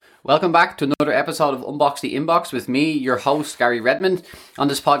Welcome back to another episode of Unbox the Inbox with me, your host, Gary Redmond. On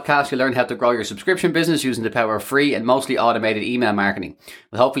this podcast, you'll learn how to grow your subscription business using the power of free and mostly automated email marketing.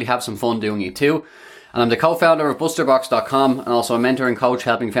 We'll hopefully have some fun doing it too. And I'm the co-founder of BusterBox.com and also a mentor and coach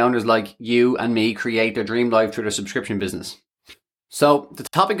helping founders like you and me create their dream life through their subscription business. So the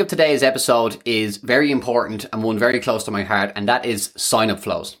topic of today's episode is very important and one very close to my heart, and that is sign-up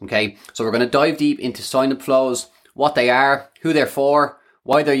flows. Okay, so we're going to dive deep into sign-up flows, what they are, who they're for,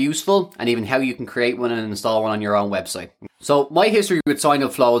 why they're useful, and even how you can create one and install one on your own website. So my history with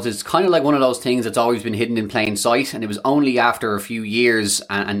sign-up flows is kind of like one of those things that's always been hidden in plain sight, and it was only after a few years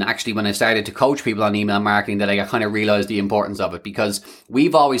and actually when I started to coach people on email marketing that I kind of realized the importance of it, because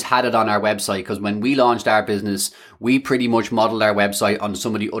we've always had it on our website. Because when we launched our business, we pretty much modeled our website on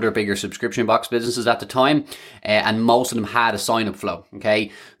some of the other bigger subscription box businesses at the time, and most of them had a sign-up flow.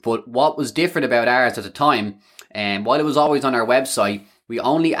 Okay, but what was different about ours at the time, and while it was always on our website, we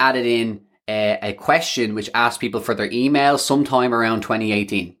only added in a question which asked people for their email sometime around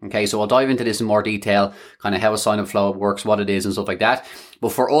 2018. Okay, so I'll dive into this in more detail, kind of how a sign-up flow works, what it is and stuff like that.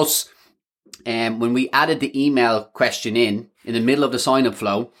 But for us, when we added the email question in the middle of the sign-up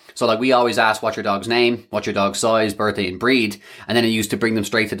flow, so like we always ask what's your dog's name, what's your dog's size, birthday and breed, and then it used to bring them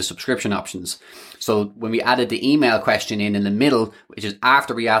straight to the subscription options. So when we added the email question in the middle, which is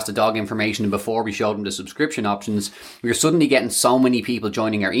after we asked the dog information and before we showed them the subscription options, we were suddenly getting so many people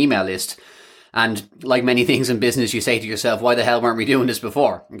joining our email list. And like many things in business, you say to yourself, why the hell weren't we doing this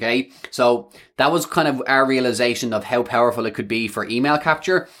before? Okay, so that was kind of our realization of how powerful it could be for email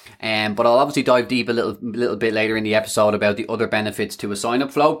capture. But I'll obviously dive deep a little bit later in the episode about the other benefits to a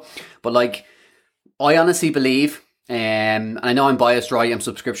sign-up flow. But like, I honestly believe, and I know I'm biased, right? I'm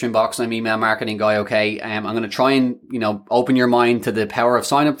subscription box, I'm email marketing guy, okay? I'm going to try and, open your mind to the power of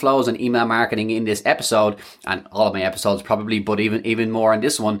sign-up flows and email marketing in this episode, and all of my episodes probably, but even more in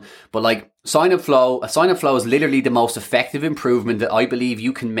this one. But like, a sign-up flow is literally the most effective improvement that I believe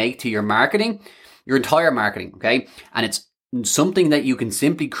you can make to your marketing, your entire marketing, okay? And it's something that you can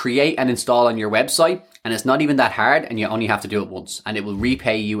simply create and install on your website, and it's not even that hard, and you only have to do it once, and it will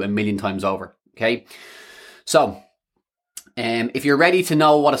repay you a million times over, okay? So, if you're ready to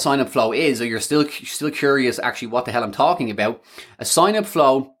know what a sign-up flow is, or you're still curious actually what the hell I'm talking about, a sign-up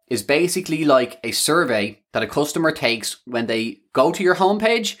flow is basically like a survey that a customer takes when they go to your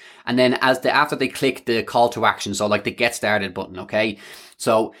homepage, and then after they click the call to action, so like the get started button, okay?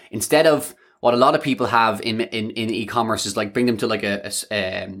 So instead of what a lot of people have in e-commerce is like bring them to like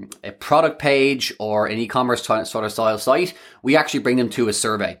a product page or an e-commerce sort of style site, we actually bring them to a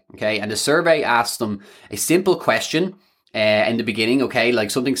survey, okay? And the survey asks them a simple question in the beginning, okay, like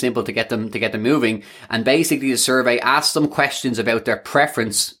something simple to get them moving. And basically the survey asks them questions about their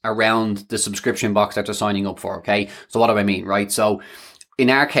preference around the subscription box that they're signing up for, okay? So what do I mean, right? So in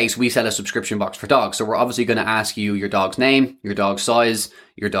our case, we sell a subscription box for dogs. So we're obviously going to ask you your dog's name, your dog's size,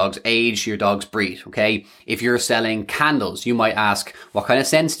 your dog's age, your dog's breed, okay? If you're selling candles, you might ask, what kind of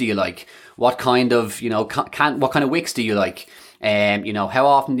scents do you like? What kind of, what kind of wicks do you like? How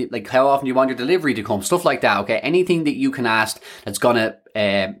often do you want your delivery to come? Stuff like that, okay? Anything that you can ask that's gonna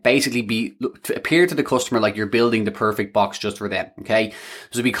basically appear to the customer like you're building the perfect box just for them, okay?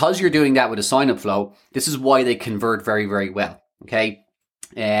 So because you're doing that with a sign-up flow, this is why they convert very, very well, okay?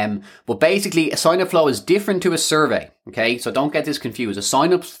 But basically a sign-up flow is different to a survey, okay? So don't get this confused. A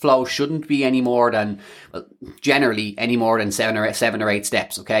sign-up flow shouldn't be generally any more than seven or eight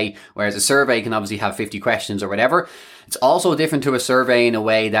steps, okay? Whereas a survey can obviously have 50 questions or whatever. It's also different to a survey in a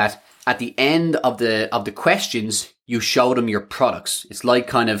way that at the end of the questions, you show them your products. It's like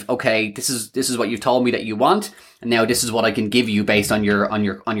kind of, okay, this is what you've told me that you want, and now this is what I can give you based on your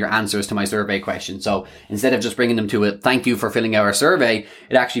answers to my survey question. So instead of just bringing them to a thank you for filling out our survey,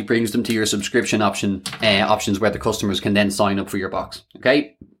 it actually brings them to your subscription options where the customers can then sign up for your box.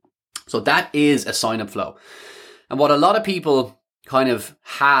 Okay, so that is a sign up flow. And what a lot of people kind of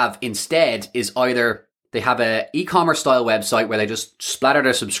have instead is either they have a e-commerce style website where they just splatter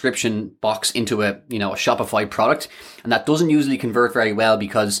their subscription box into a Shopify product. And that doesn't usually convert very well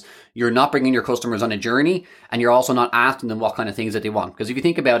because you're not bringing your customers on a journey and you're also not asking them what kind of things that they want. Because if you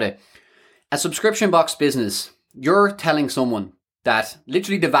think about it, a subscription box business, you're telling someone that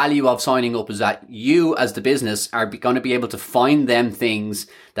literally the value of signing up is that you as the business are going to be able to find them things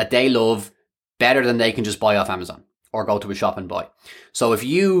that they love better than they can just buy off Amazon or go to a shop and buy. So if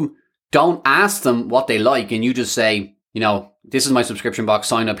you don't ask them what they like and you just say, this is my subscription box,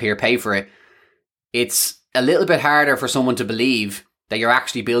 sign up here, pay for it. It's a little bit harder for someone to believe that you're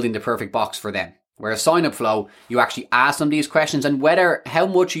actually building the perfect box for them. Whereas Signup Flow, you actually ask them these questions, and how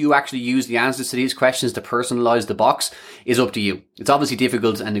much you actually use the answers to these questions to personalize the box is up to you. It's obviously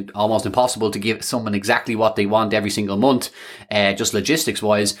difficult and almost impossible to give someone exactly what they want every single month, just logistics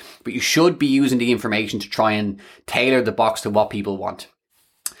wise, but you should be using the information to try and tailor the box to what people want.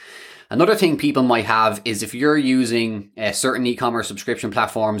 Another thing people might have is if you're using certain e-commerce subscription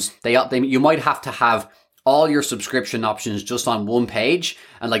platforms, you might have to have all your subscription options just on one page,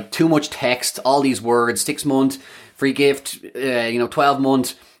 and like too much text, all these words, 6 month, free gift, 12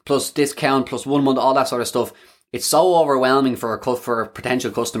 month, plus discount, plus 1 month, all that sort of stuff. It's so overwhelming for a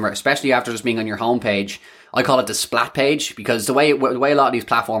potential customer, especially after just being on your homepage. I call it the splat page, because the way a lot of these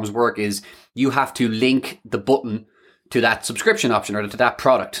platforms work is you have to link the button to that subscription option or to that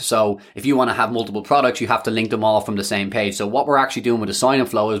product. So if you want to have multiple products, you have to link them all from the same page. So what we're actually doing with the sign-up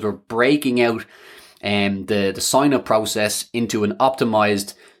flow is we're breaking out the sign-up process into an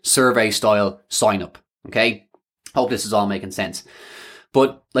optimized survey style sign-up. Okay. Hope this is all making sense.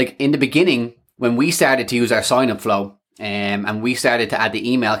 But like in the beginning, when we started to use our sign-up flow, and we started to add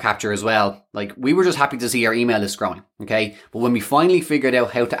the email capture as well, like we were just happy to see our email list growing. Okay. But when we finally figured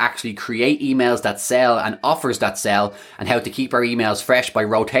out how to actually create emails that sell and offers that sell, and how to keep our emails fresh by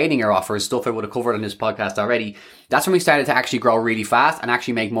rotating our offers, stuff I would have covered on this podcast already, that's when we started to actually grow really fast and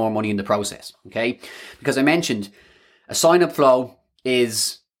actually make more money in the process. Okay. Because I mentioned a sign-up flow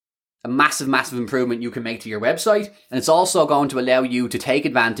is a massive, massive improvement you can make to your website. And it's also going to allow you to take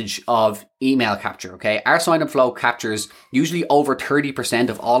advantage of email capture. Okay. Our sign-up flow captures usually over 30%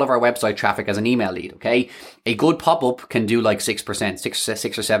 of all of our website traffic as an email lead. Okay. A good pop-up can do like 6%, 6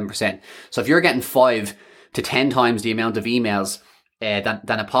 or 7%. So if you're getting 5 to 10 times the amount of emails than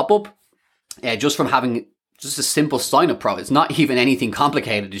a pop-up, just from having just a simple sign-up flow. It's not even anything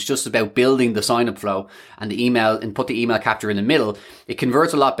complicated. It's just about building the sign-up flow and the email, and put the email capture in the middle. It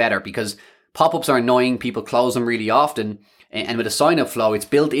converts a lot better because pop-ups are annoying. People close them really often. And with a sign-up flow, it's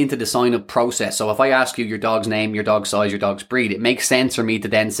built into the sign-up process. So if I ask you your dog's name, your dog's size, your dog's breed, it makes sense for me to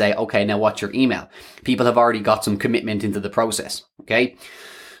then say, okay, now what's your email? People have already got some commitment into the process. Okay.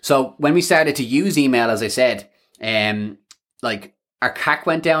 So when we started to use email, as I said, our CAC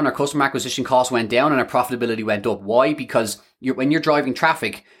went down, our customer acquisition costs went down, and our profitability went up. Why? Because when you're driving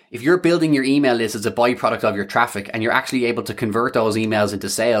traffic, if you're building your email list as a byproduct of your traffic and you're actually able to convert those emails into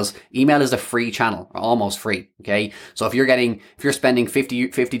sales, email is a free channel, or almost free. Okay. So if you're spending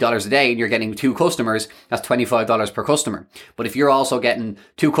 $50 a day and you're getting 2 customers, that's $25 per customer. But if you're also getting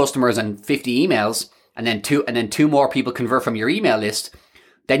 2 customers and 50 emails, and then two more people convert from your email list,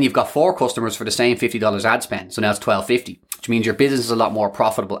 then you've got 4 customers for the same $50 ad spend. So now it's $12.50, which means your business is a lot more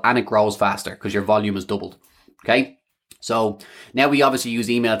profitable and it grows faster because your volume is doubled. Okay. So now we obviously use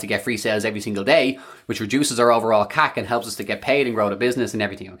email to get free sales every single day, which reduces our overall CAC and helps us to get paid and grow the business and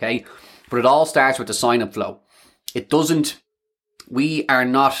everything. Okay. But it all starts with the sign-up flow. We are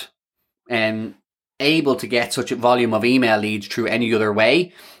not able to get such a volume of email leads through any other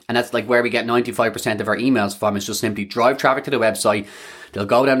way. And that's like where we get 95% of our emails from, is just simply drive traffic to the website. They'll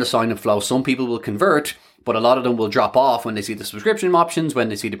go down the sign-up flow. Some people will convert, but a lot of them will drop off when they see the subscription options, when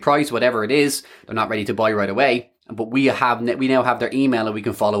they see the price, whatever it is. They're not ready to buy right away. But we now have their email and we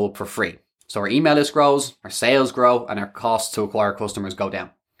can follow up for free. So our email list grows, our sales grow, and our costs to acquire customers go down.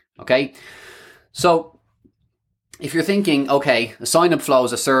 Okay. So if you're thinking, okay, a sign-up flow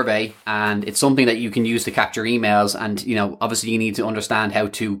is a survey and it's something that you can use to capture emails, and, obviously you need to understand how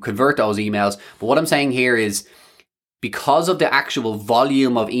to convert those emails. But what I'm saying here is, because of the actual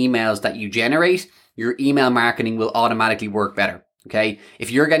volume of emails that you generate, your email marketing will automatically work better. Okay.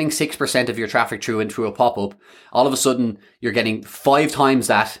 If you're getting 6% of your traffic through a pop-up, all of a sudden you're getting 5 times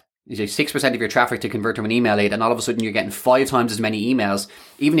that. You say 6% of your traffic to convert to an email lead, and all of a sudden you're getting 5 times as many emails.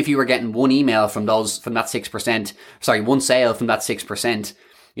 Even if you were getting one email from that 6%, one sale from that 6%,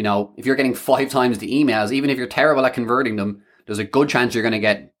 if you're getting 5 times the emails, even if you're terrible at converting them, there's a good chance you're going to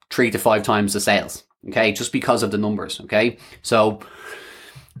get 3 to 5 times the sales. Okay. Just because of the numbers. Okay. So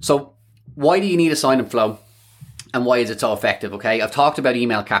why do you need a sign-up flow, and why is it so effective? Okay. I've talked about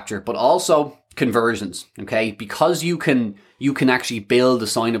email capture, but also conversions. Okay. Because you can actually build a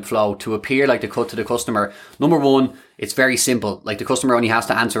sign-up flow to appear like the cut to the customer. Number one, it's very simple. Like, the customer only has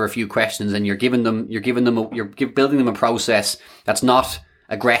to answer a few questions, and you're building them a process that's not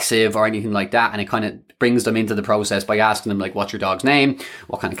aggressive or anything like that. And it kind of brings them into the process by asking them, like, what's your dog's name?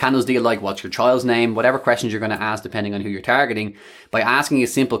 What kind of candles do you like? What's your child's name? Whatever questions you're going to ask, depending on who you're targeting. By asking a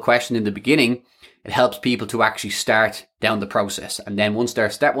simple question in the beginning, it helps people to actually start down the process. And then once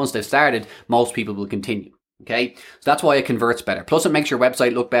they've started, most people will continue. Okay, so that's why it converts better. Plus, it makes your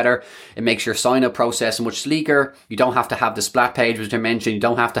website look better. It makes your sign up process much sleeker. You don't have to have the splat page, which I mentioned. You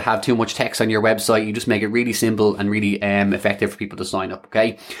don't have to have too much text on your website. You just make it really simple and really effective for people to sign up.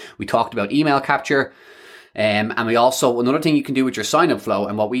 Okay, we talked about email capture. And we also, another thing you can do with your sign up flow,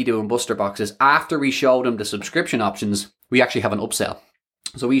 and what we do in BusterBox is after we show them the subscription options, we actually have an upsell.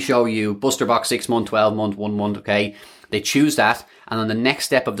 So we show you BusterBox 6 month, 12 month, 1 month. Okay, they choose that, and on the next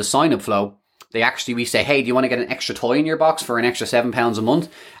step of the sign up flow, we say, hey, do you want to get an extra toy in your box for an extra £7 a month?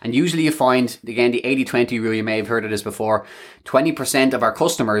 And usually you find, again, the 80-20 rule, you may have heard of this before, 20% of our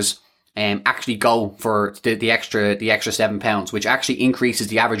customers actually go for the extra £7, which actually increases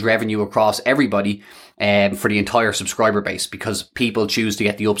the average revenue across everybody for the entire subscriber base, because people choose to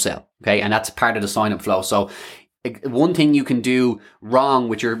get the upsell. Okay, and that's part of the sign up flow. So one thing you can do wrong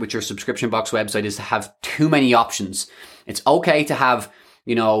with your subscription box website is to have too many options. It's okay to have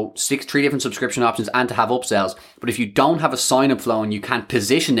 3 different subscription options and to have upsells. But if you don't have a sign up flow and you can't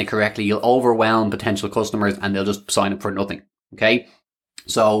position it correctly, you'll overwhelm potential customers and they'll just sign up for nothing. Okay.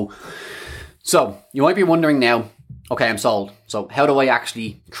 So you might be wondering now, okay, I'm sold. So how do I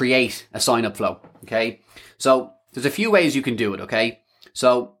actually create a sign up flow? Okay. So there's a few ways you can do it. Okay.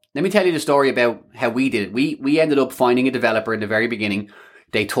 So let me tell you the story about how we did it. We ended up finding a developer in the very beginning.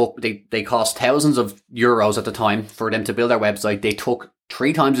 They cost thousands of euros at the time for them to build our website. They took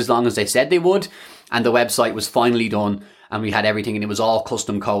 3 times as long as they said they would, and the website was finally done, and we had everything, and it was all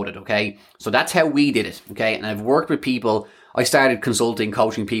custom coded. Okay, so that's how we did it. Okay, and I've worked with people. I started consulting,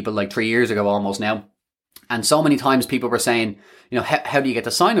 coaching people like 3 years ago almost now, and so many times people were saying, how do you get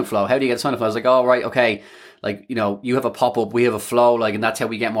the sign up flow? How do you get the sign up flow? I was like, oh right, okay. Like, you have a pop-up, we have a flow, like, and that's how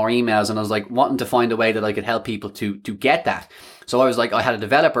we get more emails. And I was like, wanting to find a way that I could help people to get that. So I was like, I had a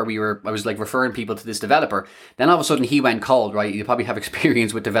developer, I was like referring people to this developer. Then all of a sudden he went cold, right? You probably have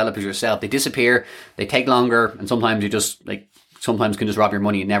experience with developers yourself. They disappear, they take longer, and sometimes sometimes can just rob your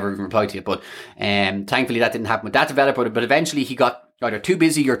money and never even reply to you. But thankfully that didn't happen with that developer. But eventually he got either too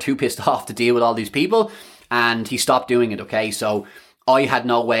busy or too pissed off to deal with all these people, and he stopped doing it. Okay, so I had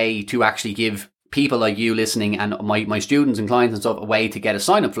no way to actually give people like you listening and my students and clients and stuff a way to get a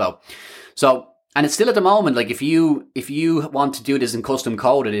sign up flow. So, and it's still at the moment, like if you want to do this in custom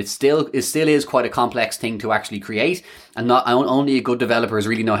coded, it still is quite a complex thing to actually create, and not only good developers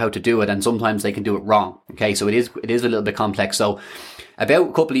really know how to do it, and sometimes they can do it wrong. Okay, so it is a little bit complex. So about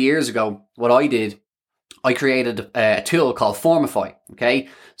a couple of years ago, what I did, I created a tool called Formify. Okay,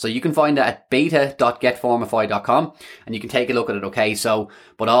 so you can find that at beta.getformify.com, and you can take a look at it. Okay, so,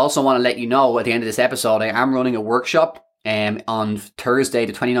 but I also want to let you know at the end of this episode, I am running a workshop on Thursday,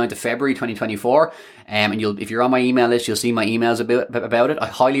 the 29th of February, 2024. And if you're on my email list, you'll see my emails about it. I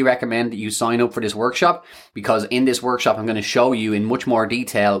highly recommend that you sign up for this workshop, because in this workshop, I'm going to show you in much more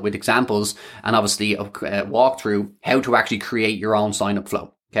detail with examples and obviously a walk through how to actually create your own sign up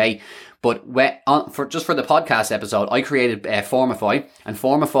flow. Okay. But for the podcast episode, I created Formify, and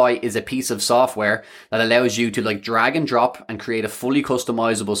Formify is a piece of software that allows you to like drag and drop and create a fully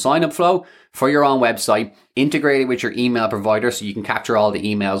customizable sign up flow for your own website, integrated with your email provider, so you can capture all the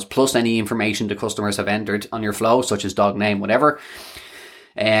emails plus any information the customers have entered on your flow, such as dog name, whatever.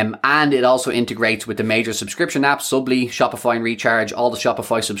 And it also integrates with the major subscription apps, Subly, Shopify and Recharge, all the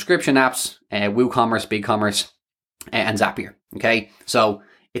Shopify subscription apps, WooCommerce, BigCommerce, and Zapier. Okay, so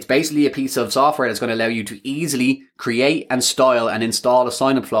it's basically a piece of software that's going to allow you to easily create and style and install a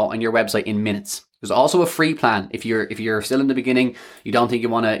sign-up flow on your website in minutes. There's also a free plan if you're still in the beginning, you don't think you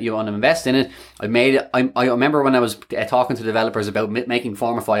want to invest in it. I remember when I was talking to developers about making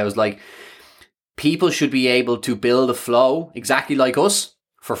Formify, I was like, people should be able to build a flow exactly like us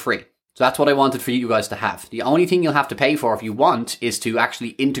for free. So that's what I wanted for you guys to have. The only thing you'll have to pay for if you want is to actually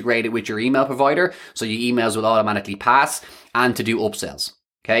integrate it with your email provider, so your emails will automatically pass, and to do upsells.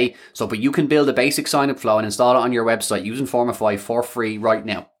 Okay, so but you can build a basic sign-up flow and install it on your website using Formify for free right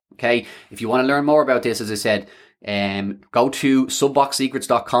now. Okay, if you want to learn more about this, as I said, go to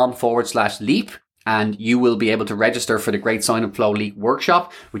subboxsecrets.com/leap, and you will be able to register for the Great Sign-up Flow Leap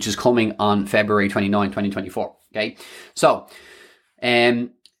workshop, which is coming on February 29, 2024. Okay, so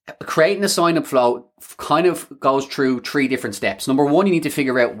creating a sign-up flow kind of goes through 3 different steps. Number 1, you need to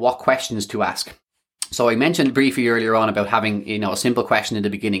figure out what questions to ask. So I mentioned briefly earlier on about having, a simple question in the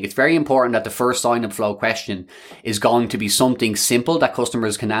beginning. It's very important that the first sign-up flow question is going to be something simple that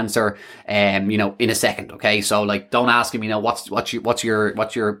customers can answer, in a second. Okay. So like, don't ask them, what's your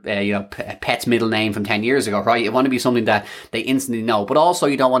pet's middle name from 10 years ago, right? You want to be something that they instantly know, but also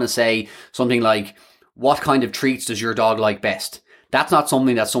you don't want to say something like, what kind of treats does your dog like best? that's not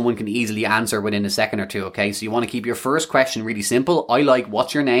something that someone can easily answer within a second or two, okay? So you want to keep your first question really simple. I like,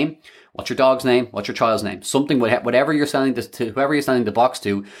 what's your name? What's your dog's name? What's your child's name? Something, whatever you're selling this to, whoever you're selling the box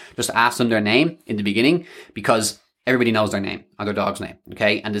to, just ask them their name in the beginning, because everybody knows their name or their dog's name,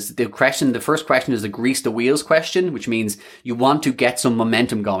 okay? And the first question is the grease the wheels question, which means you want to get some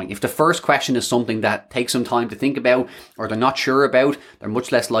momentum going. If the first question is something that takes some time to think about or they're not sure about, they're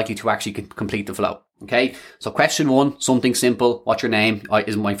much less likely to actually complete the flow, okay? So question 1, something simple. What's your name?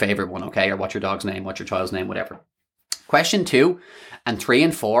 Is my favorite one, okay? Or what's your dog's name? What's your child's name? Whatever. Question 2 and 3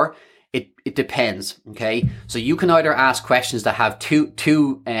 and 4, it depends, okay? So you can either ask questions that have two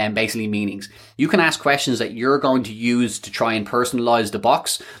basically meanings. You can ask questions that you're going to use to try and personalize the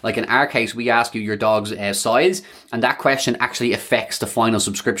box. Like in our case, we ask you your dog's size, and that question actually affects the final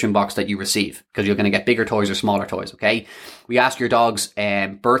subscription box that you receive, because you're going to get bigger toys or smaller toys, okay? We ask your dog's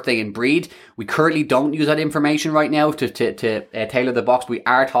birthday and breed. We currently don't use that information right now to tailor the box. We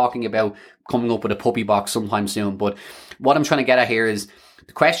are talking about coming up with a puppy box sometime soon, but what I'm trying to get at here is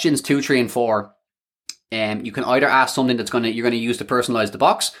the questions 2, 3, and 4. You can either ask something you're going to use to personalize the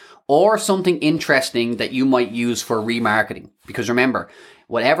box, or something interesting that you might use for remarketing. Because remember,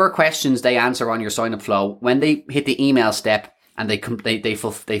 whatever questions they answer on your sign up flow, when they hit the email step and they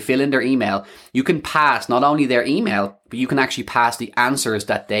fill in their email, you can pass not only their email, but you can actually pass the answers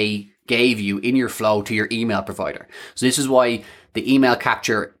that they gave you in your flow to your email provider. So this is why the email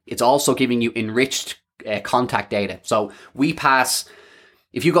capture, it's also giving you enriched contact data. So we pass.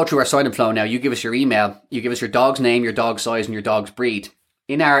 If you go through our sign-up flow now, you give us your email, you give us your dog's name, your dog's size, and your dog's breed.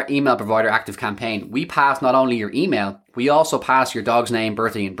 In our email provider active campaign, we pass not only your email, we also pass your dog's name,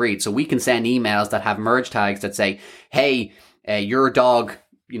 birthday, and breed. So we can send emails that have merge tags that say, hey, your dog,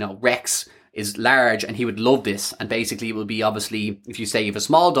 Rex, is large and he would love this. And basically it will be, obviously, if you say you have a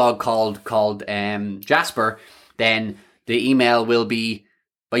small dog called Jasper, then the email will be,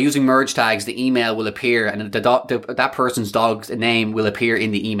 by using merge tags, the email will appear, and that person's dog's name will appear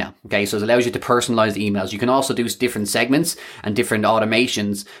in the email. Okay, so it allows you to personalize the emails. You can also do different segments and different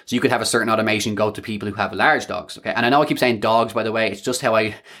automations. So you could have a certain automation go to people who have large dogs. Okay, and I know I keep saying dogs, by the way. It's just how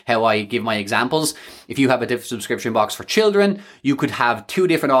I give my examples. If you have a different subscription box for children, you could have 2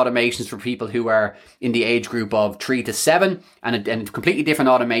 different automations for people who are in the age group of 3 to 7, and a completely different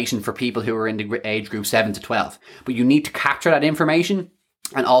automation for people who are in the age group 7 to 12. But you need to capture that information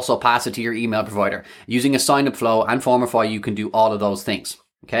and also pass it to your email provider. Using a sign-up flow and Formify, you can do all of those things,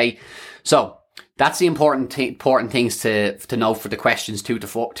 okay? So that's the important things to know for the questions 2 to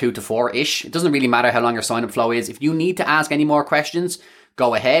 4-ish. It doesn't really matter how long your sign-up flow is. If you need to ask any more questions,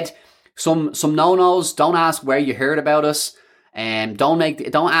 go ahead. Some no-nos, don't ask where you heard about us. Don't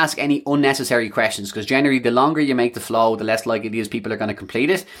ask any unnecessary questions, because generally the longer you make the flow, the less likely it is people are going to complete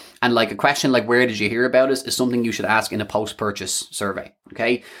it. And like a question like where did you hear about us is something you should ask in a post-purchase survey.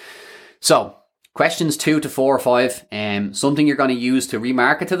 Okay, so questions 2 to 4 or 5, something you're going to use to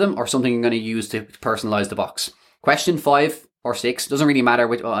remarket to them, or something you're going to use to personalize the box. Question 5 or 6 doesn't really matter.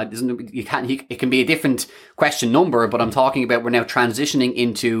 It can be a different question number, but I'm talking about we're now transitioning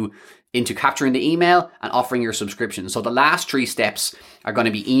into capturing the email and offering your subscription. So the last 3 steps are going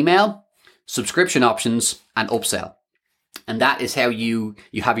to be email, subscription options, and upsell. And that is how you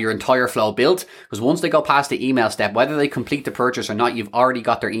have your entire flow built, because once they go past the email step, whether they complete the purchase or not, you've already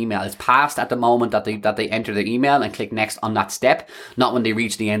got their email. It's passed at the moment that they enter their email and click next on that step, not when they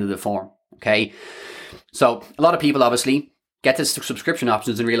reach the end of the form. Okay. So a lot of people obviously get to subscription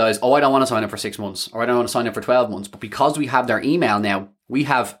options and realize, I don't want to sign up for 6 months, or I don't want to sign up for 12 months. But because we have their email now, we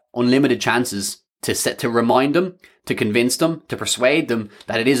have unlimited chances to remind them, to convince them, to persuade them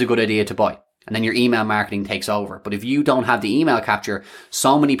that it is a good idea to buy. And then your email marketing takes over. But if you don't have the email capture,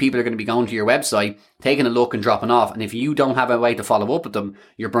 so many people are going to be going to your website, taking a look and dropping off. And if you don't have a way to follow up with them,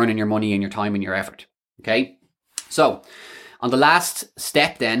 you're burning your money and your time and your effort. Okay. So on the last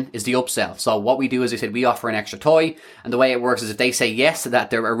step then is the upsell. So what we do is, I said, we offer an extra toy. And the way it works is if they say yes to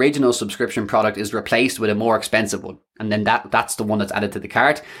that, their original subscription product is replaced with a more expensive one. And then that's the one that's added to the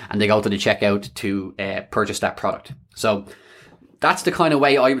cart, and they go to the checkout to purchase that product. So that's the kind of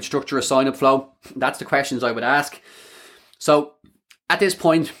way I would structure a sign-up flow. That's the questions I would ask. So at this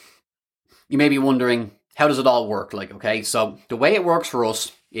point, you may be wondering, how does it all work? Okay, so the way it works for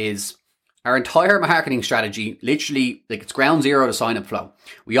us is our entire marketing strategy, literally, it's ground zero to sign-up flow.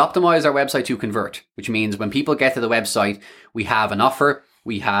 We optimize our website to convert, which means when people get to the website, we have an offer,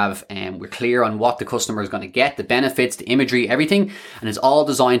 we're clear on what the customer is going to get, the benefits, the imagery, everything, and it's all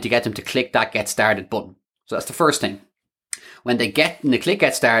designed to get them to click that get started button. So that's the first thing. When they click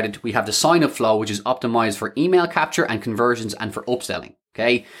get started, we have the sign up flow, which is optimized for email capture and conversions and for upselling.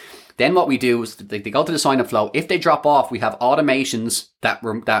 Okay. Then what we do is they go to the sign up flow. If they drop off, we have automations that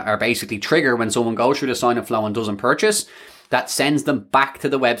are basically trigger when someone goes through the sign up flow and doesn't purchase. That sends them back to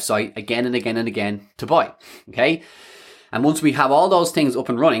the website again and again and again to buy. Okay. And once we have all those things up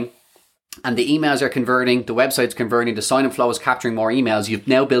and running and the emails are converting, the website's converting, the sign up flow is capturing more emails, you've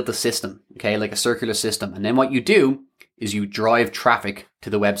now built a system. Okay. Like a circular system. And then what you do is you drive traffic to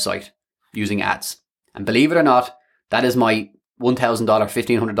the website using ads. And believe it or not, that is my $1,000,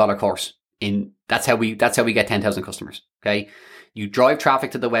 $1,500 course. That's how we get 10,000 customers. Okay. You drive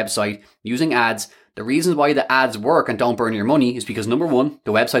traffic to the website using ads. The reason why the ads work and don't burn your money is because number one,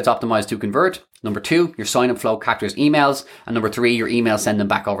 the website's optimized to convert. Number two, your sign up flow captures emails. And number three, your emails send them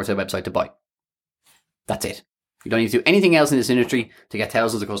back over to the website to buy. That's it. You don't need to do anything else in this industry to get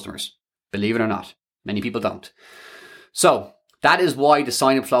thousands of customers. Believe it or not. Many people don't. So that is why the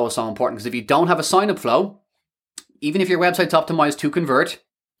sign up flow is so important. Because if you don't have a sign up flow, even if your website's optimized to convert,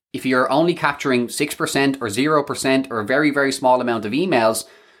 if you're only capturing 6% or 0% or a very, very small amount of emails,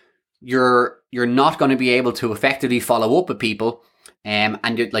 you're not going to be able to effectively follow up with people. And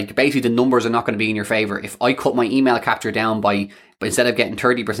basically the numbers are not going to be in your favor. If I cut my email capture down by instead of getting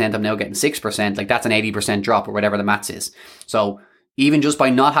 30%, I'm now getting 6%, like that's an 80% drop or whatever the maths is. So even just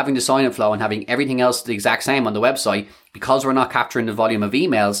by not having the sign up flow and having everything else the exact same on the website, because we're not capturing the volume of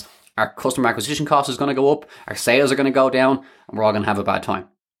emails, our customer acquisition cost is going to go up, our sales are going to go down, and we're all going to have a bad time.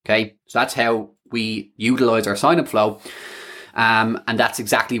 Okay, so that's how we utilize our sign up flow. And that's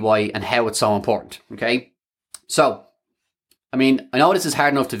exactly why and how it's so important. Okay, so I mean, I know this is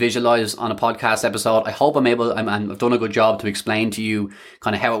hard enough to visualize on a podcast episode. I hope I've done a good job to explain to you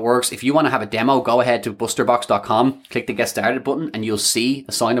kind of how it works. If you want to have a demo, go ahead to busterbox.com, click the get started button, and you'll see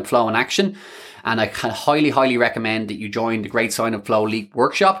a sign up flow in action. And I can highly, highly recommend that you join the Great Sign Up Flow Leap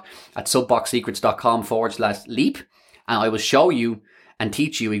workshop at subboxsecrets.com/leap. And I will show you and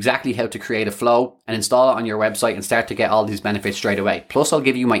teach you exactly how to create a flow and install it on your website and start to get all these benefits straight away. Plus, I'll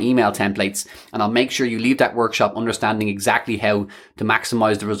give you my email templates and I'll make sure you leave that workshop understanding exactly how to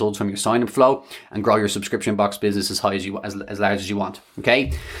maximize the results from your sign up flow and grow your subscription box business as high as as large as you want. Okay.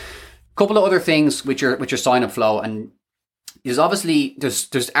 A couple of other things with your sign up flow, and is obviously there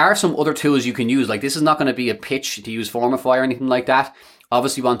are some other tools you can use. Like this is not going to be a pitch to use Formify or anything like that.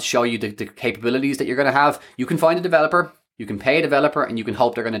 Obviously want to show you the capabilities that you're going to have. You can find a developer, you can pay a developer, and you can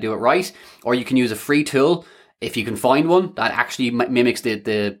hope they're going to do it right. Or you can use a free tool if you can find one that actually mimics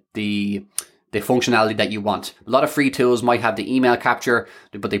the functionality that you want. A lot of free tools might have the email capture,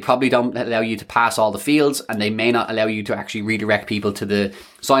 but they probably don't allow you to pass all the fields, and they may not allow you to actually redirect people to the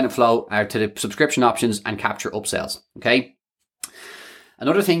sign up flow or to the subscription options and capture upsells. Okay.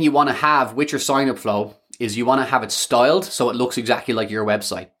 Another thing you want to have with your sign up flow is you want to have it styled so it looks exactly like your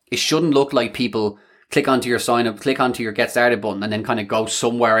website. It shouldn't look like people click onto your sign up, click onto your get started button and then kind of go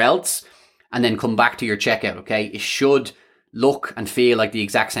somewhere else and then come back to your checkout. Okay. It should look and feel like the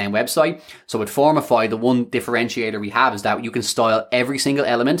exact same website. So with Formify, the one differentiator we have is that you can style every single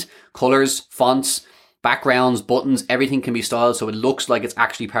element, colors, fonts, backgrounds, buttons, everything can be styled so it looks like it's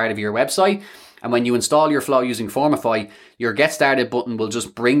actually part of your website. And when you install your flow using Formify, your get started button will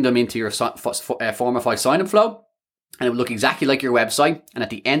just bring them into your Formify sign up flow, and it will look exactly like your website. And at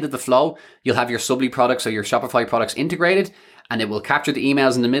the end of the flow, you'll have your Subly products or your Shopify products integrated, and it will capture the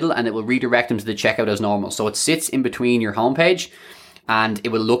emails in the middle and it will redirect them to the checkout as normal. So it sits in between your homepage and it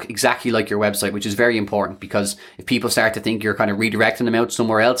will look exactly like your website, which is very important because if people start to think you're kind of redirecting them out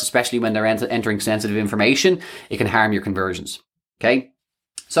somewhere else, especially when they're entering sensitive information, it can harm your conversions. Okay.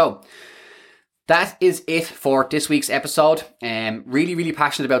 So that is it for this week's episode. Really, really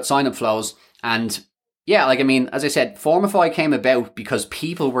passionate about sign-up flows. And yeah, like, I mean, as I said, Formify came about because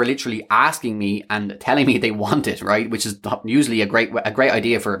people were literally asking me and telling me they want it, right? Which is usually a great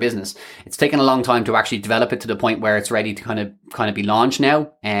idea for a business. It's taken a long time to actually develop it to the point where it's ready to kind of be launched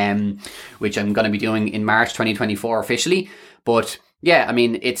now, which I'm going to be doing in March 2024 officially. But yeah, I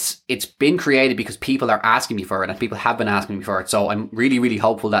mean, it's been created because people are asking me for it and people have been asking me for it. So I'm really, really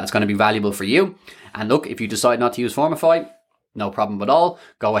hopeful that it's going to be valuable for you. And look, if you decide not to use Formify, no problem at all.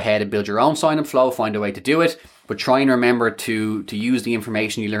 Go ahead and build your own sign-up flow, find a way to do it. But try and remember to use the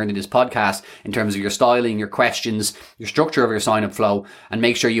information you learned in this podcast in terms of your styling, your questions, your structure of your sign-up flow, and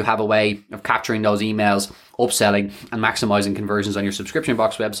make sure you have a way of capturing those emails, upselling, and maximizing conversions on your subscription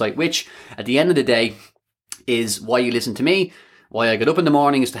box website, which at the end of the day is why you listen to me. Why I get up in the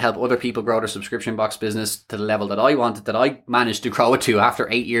morning is to help other people grow their subscription box business to the level that I wanted, that I managed to grow it to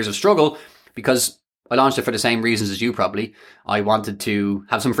after 8 years of struggle, because I launched it for the same reasons as you probably. I wanted to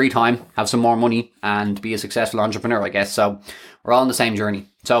have some free time, have some more money, and be a successful entrepreneur, I guess. So we're all on the same journey.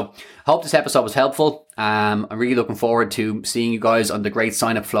 So I hope this episode was helpful. I'm really looking forward to seeing you guys on the great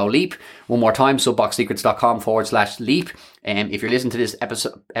Sign Up Flow Leap. One more time, subboxsecrets.com/leap. If you're listening to this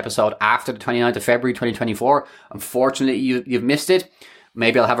episode after the 29th of February 2024, unfortunately you've missed it.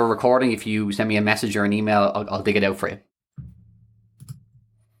 Maybe I'll have a recording. If you send me a message or an email, I'll dig it out for you.